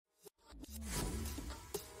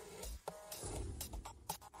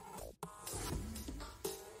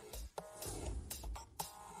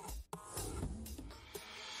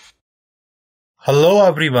Hello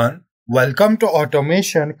everyone, welcome to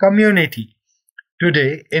Automation Community.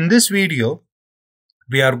 Today in this video,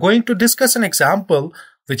 we are going to discuss an example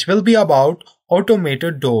which will be about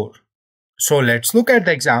automated door. So let's look at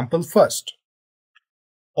the example first.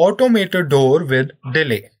 Automated door with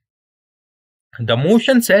delay. The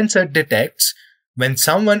motion sensor detects when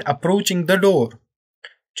someone approaching the door.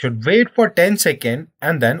 Should wait for 10 seconds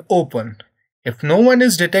and then open. If no one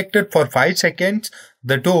is detected for 5 seconds,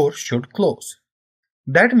 the door should close.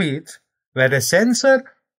 That means when a sensor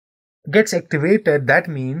gets activated, that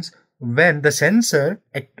means when the sensor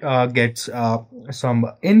gets some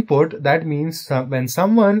input, that means when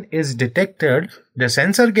someone is detected, the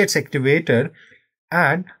sensor gets activated,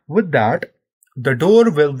 and with that, the door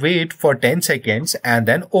will wait for 10 seconds and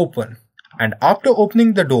then open. And after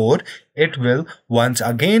opening the door, it will once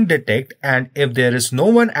again detect, and if there is no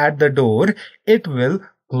one at the door, it will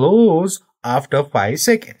close after 5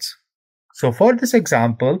 seconds. So for this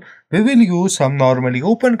example, we will use some normally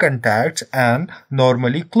open contacts and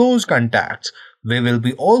normally closed contacts. We will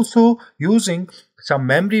be also using some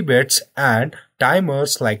memory bits and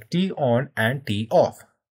timers like T on and T off.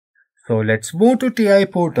 So let's move to TI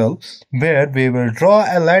portal where we will draw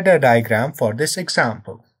a ladder diagram for this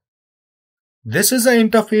example. This is the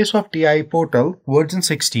interface of TI portal version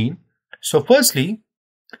 16. So firstly,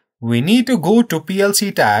 we need to go to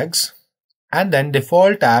PLC tags and then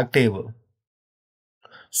default tag table.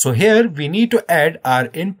 So here we need to add our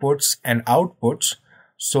inputs and outputs.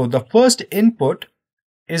 So the first input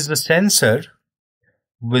is the sensor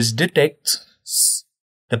which detects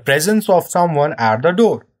the presence of someone at the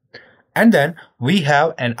door. And then we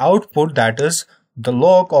have an output that is the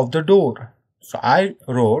lock of the door. So I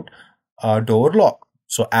wrote a door lock.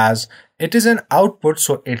 So as it is an output,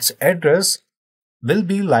 so its address will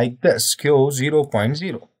be like this,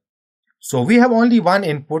 Q0.0. So we have only one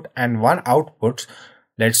input and one output.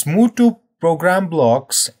 Let's move to program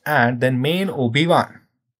blocks and then main OB1.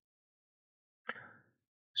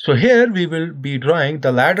 So here we will be drawing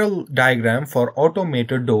the ladder diagram for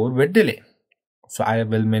automated door with delay. So I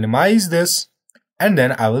will minimize this and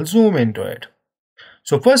then I will zoom into it.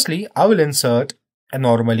 So firstly, I will insert a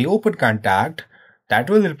normally open contact that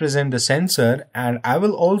will represent the sensor, and I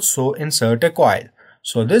will also insert a coil.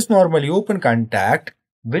 So this normally open contact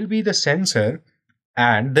will be the sensor,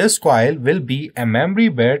 and this coil will be a memory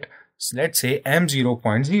bit, let's say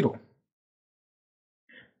M0.0.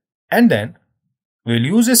 And then we'll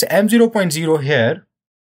use this M0.0 here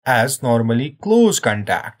as normally closed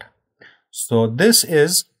contact. So this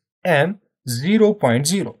is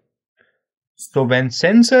M0.0. So when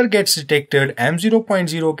sensor gets detected,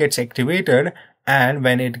 M0.0 gets activated, and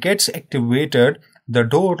when it gets activated, the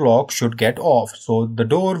door lock should get off. So the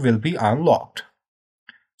door will be unlocked.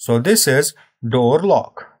 So this is door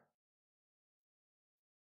lock.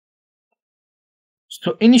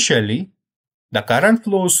 So initially, the current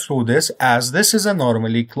flows through this as this is a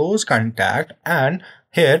normally closed contact, and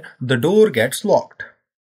here the door gets locked.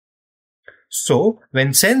 So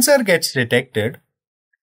when sensor gets detected,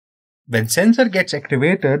 when sensor gets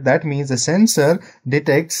activated, that means the sensor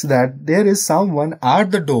detects that there is someone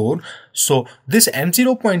at the door. So this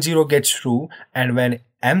M0.0 gets through, and when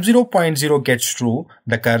M0.0 gets through,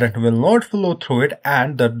 the current will not flow through it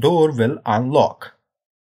and the door will unlock.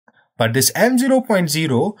 But this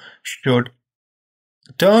M0.0 should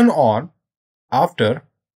turn on after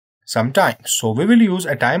some time. So we will use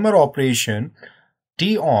a timer operation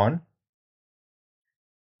T on,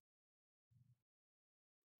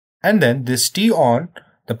 and then this T on,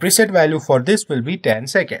 the preset value for this will be 10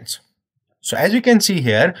 seconds. So as you can see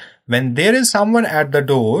here, when there is someone at the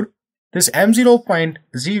door, this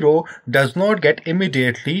M0.0 does not get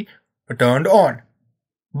immediately turned on,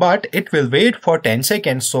 but it will wait for 10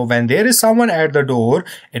 seconds. So when there is someone at the door,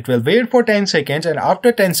 it will wait for 10 seconds, and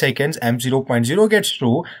after 10 seconds, M0.0 gets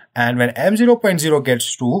through, and when M0.0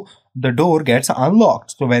 gets through, the door gets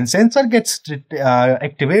unlocked. So when sensor gets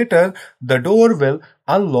activated, the door will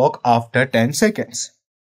unlock after 10 seconds.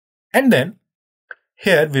 And then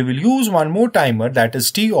here we will use one more timer, that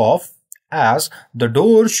is T off, as the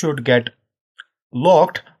door should get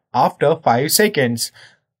locked after 5 seconds.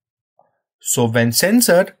 So when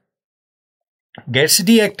sensor gets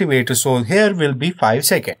deactivated, so here will be 5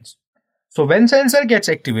 seconds. So when sensor gets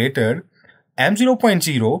activated,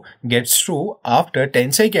 M0.0 gets through after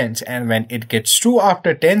 10 seconds, and when it gets through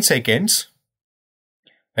after 10 seconds,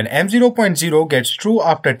 when M0.0 gets through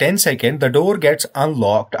after 10 seconds, the door gets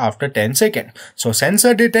unlocked after 10 seconds. So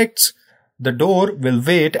sensor detects, the door will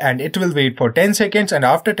wait, and it will wait for 10 seconds, and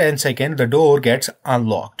after 10 seconds, the door gets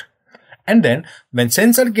unlocked. And then when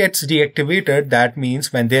sensor gets deactivated, that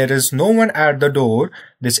means when there is no one at the door,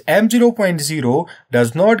 this M0.0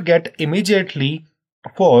 does not get immediately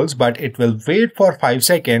false, but it will wait for 5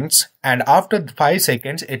 seconds, and after 5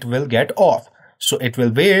 seconds it will get off. So it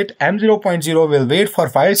will wait, M0.0 will wait for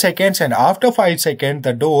 5 seconds, and after 5 seconds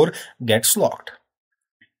the door gets locked.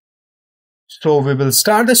 So we will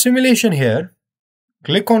start the simulation here.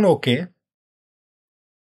 Click on OK.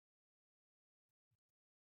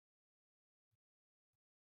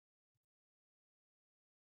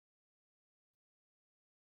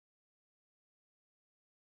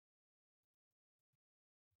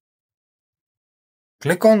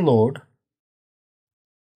 Click on load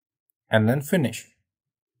and then finish.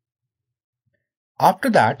 After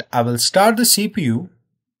that, I will start the CPU,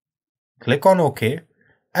 click on OK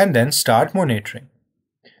and then start monitoring.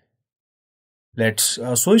 Let's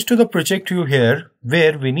switch to the project view here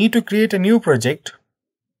where we need to create a new project.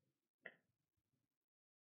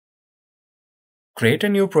 Create a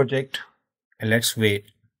new project and let's wait.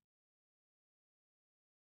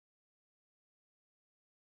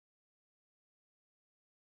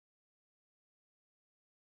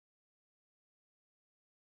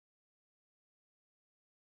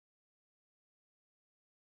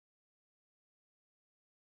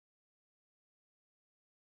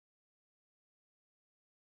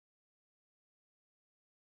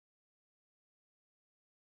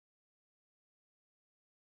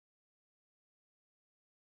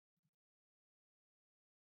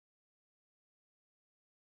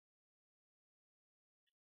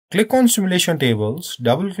 Click on simulation tables,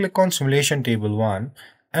 double click on simulation table 1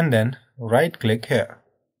 and then right click here.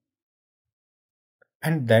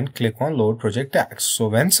 And then click on load project tags. So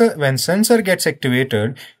when sensor gets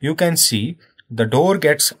activated, you can see the door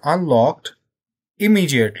gets unlocked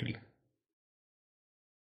immediately.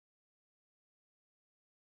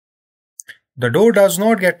 The door does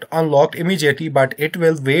not get unlocked immediately, but it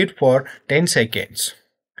will wait for 10 seconds.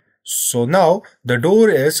 So now the door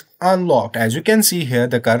is unlocked. As you can see here,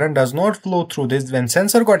 the current does not flow through this. When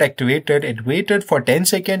sensor got activated, it waited for 10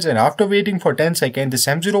 seconds, and after waiting for 10 seconds, this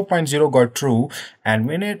M0.0 got true, and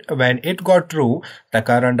when it got true, the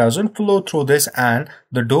current doesn't flow through this and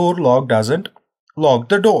the door lock doesn't lock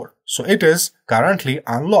the door. So it is currently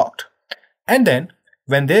unlocked. And then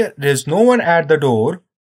when there is no one at the door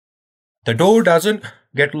doesn't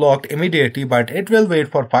get locked immediately, but it will wait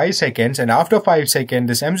for 5 seconds, and after 5 seconds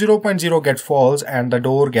this M0.0 gets false and the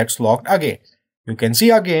door gets locked again. You can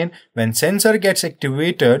see again when sensor gets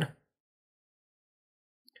activated,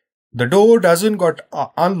 the door doesn't got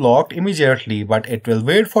unlocked immediately, but it will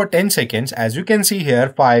wait for 10 seconds. As you can see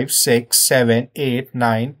here, 5, 6, 7, 8,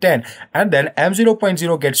 9, 10, and then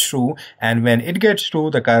M0.0 gets through, and when it gets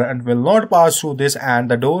through, the current will not pass through this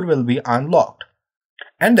and the door will be unlocked.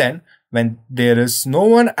 And then when there is no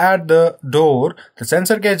one at the door, the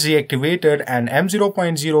sensor gets deactivated and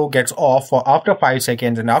M0.0 gets off for after 5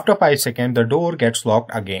 seconds, and after 5 seconds the door gets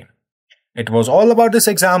locked again. It was all about this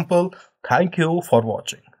example. Thank you for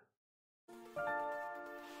watching.